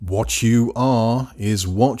What you are is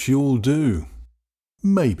what you'll do.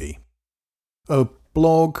 Maybe. A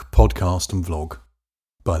blog, podcast and vlog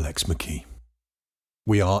by Lex McKee.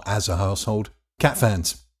 We are, as a household, cat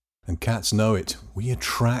fans, and cats know it. We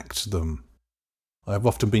attract them. I have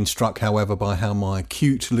often been struck, however, by how my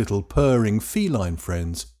cute little purring feline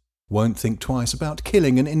friends won't think twice about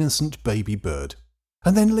killing an innocent baby bird,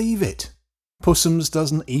 and then leave it. Pussums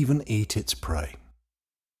doesn't even eat its prey.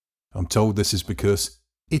 I'm told this is because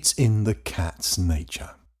it's in the cat's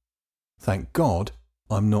nature. Thank God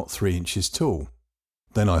I'm not 3 inches tall.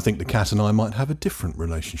 Then I think the cat and I might have a different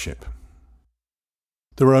relationship.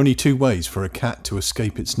 There are only 2 ways for a cat to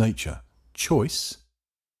escape its nature: choice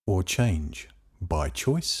or change. By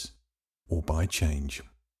choice or by change.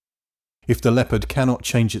 If the leopard cannot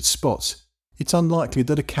change its spots, it's unlikely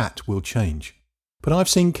that a cat will change. But I've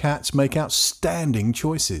seen cats make outstanding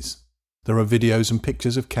choices. There are videos and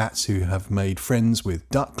pictures of cats who have made friends with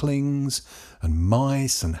ducklings and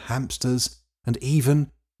mice and hamsters and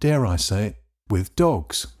even, dare I say it, with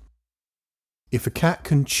dogs. If a cat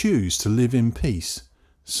can choose to live in peace,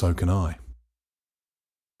 so can I.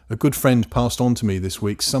 A good friend passed on to me this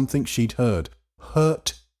week something she'd heard.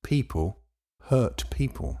 Hurt people hurt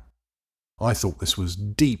people. I thought this was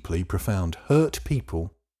deeply profound. Hurt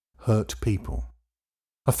people hurt people.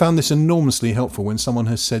 I found this enormously helpful when someone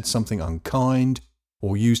has said something unkind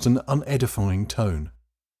or used an unedifying tone.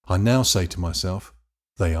 I now say to myself,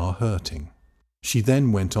 they are hurting. She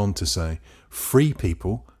then went on to say, free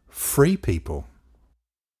people, free people.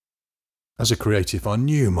 As a creative, I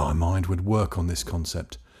knew my mind would work on this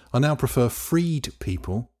concept. I now prefer freed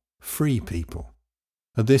people, free people.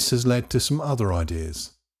 And this has led to some other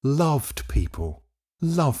ideas. Loved people,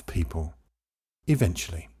 love people.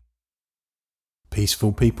 Eventually.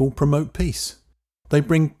 Peaceful people promote peace. They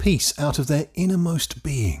bring peace out of their innermost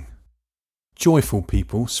being. Joyful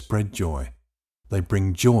people spread joy. They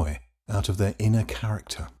bring joy out of their inner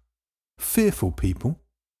character. Fearful people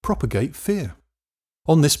propagate fear.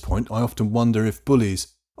 On this point, I often wonder if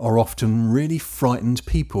bullies are often really frightened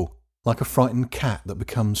people, like a frightened cat that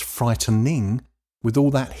becomes frightening with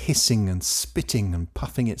all that hissing and spitting and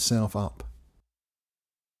puffing itself up.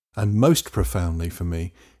 And most profoundly for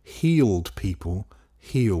me, healed people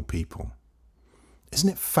heal people. Isn't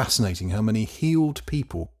it fascinating how many healed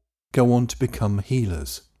people go on to become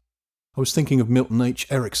healers? I was thinking of Milton H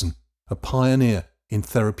Erickson, a pioneer in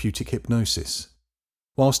therapeutic hypnosis.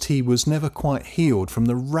 Whilst he was never quite healed from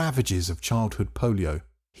the ravages of childhood polio,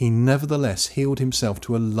 he nevertheless healed himself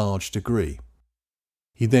to a large degree.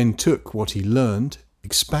 He then took what he learned,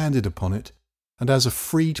 expanded upon it, and as a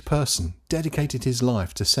freed person dedicated his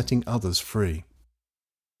life to setting others free.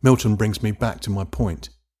 Milton brings me back to my point: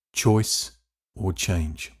 choice or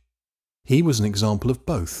change. He was an example of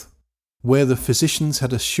both. Where the physicians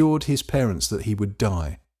had assured his parents that he would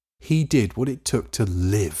die, he did what it took to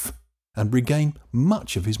live and regain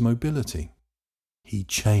much of his mobility. He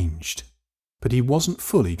changed, but he wasn't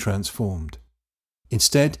fully transformed.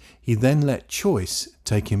 Instead, he then let choice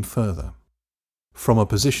take him further. From a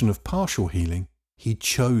position of partial healing, he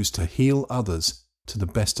chose to heal others to the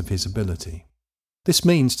best of his ability. This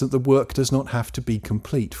means that the work does not have to be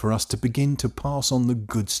complete for us to begin to pass on the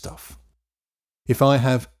good stuff. If I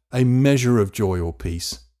have a measure of joy or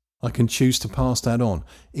peace, I can choose to pass that on,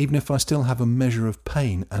 even if I still have a measure of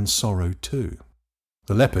pain and sorrow too.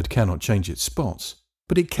 The leopard cannot change its spots,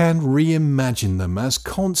 but it can reimagine them as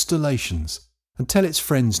constellations and tell its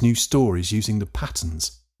friends new stories using the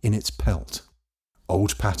patterns in its pelt.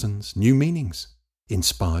 Old patterns, new meanings,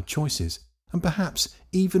 inspired choices, and perhaps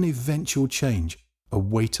even eventual change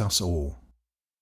await us all.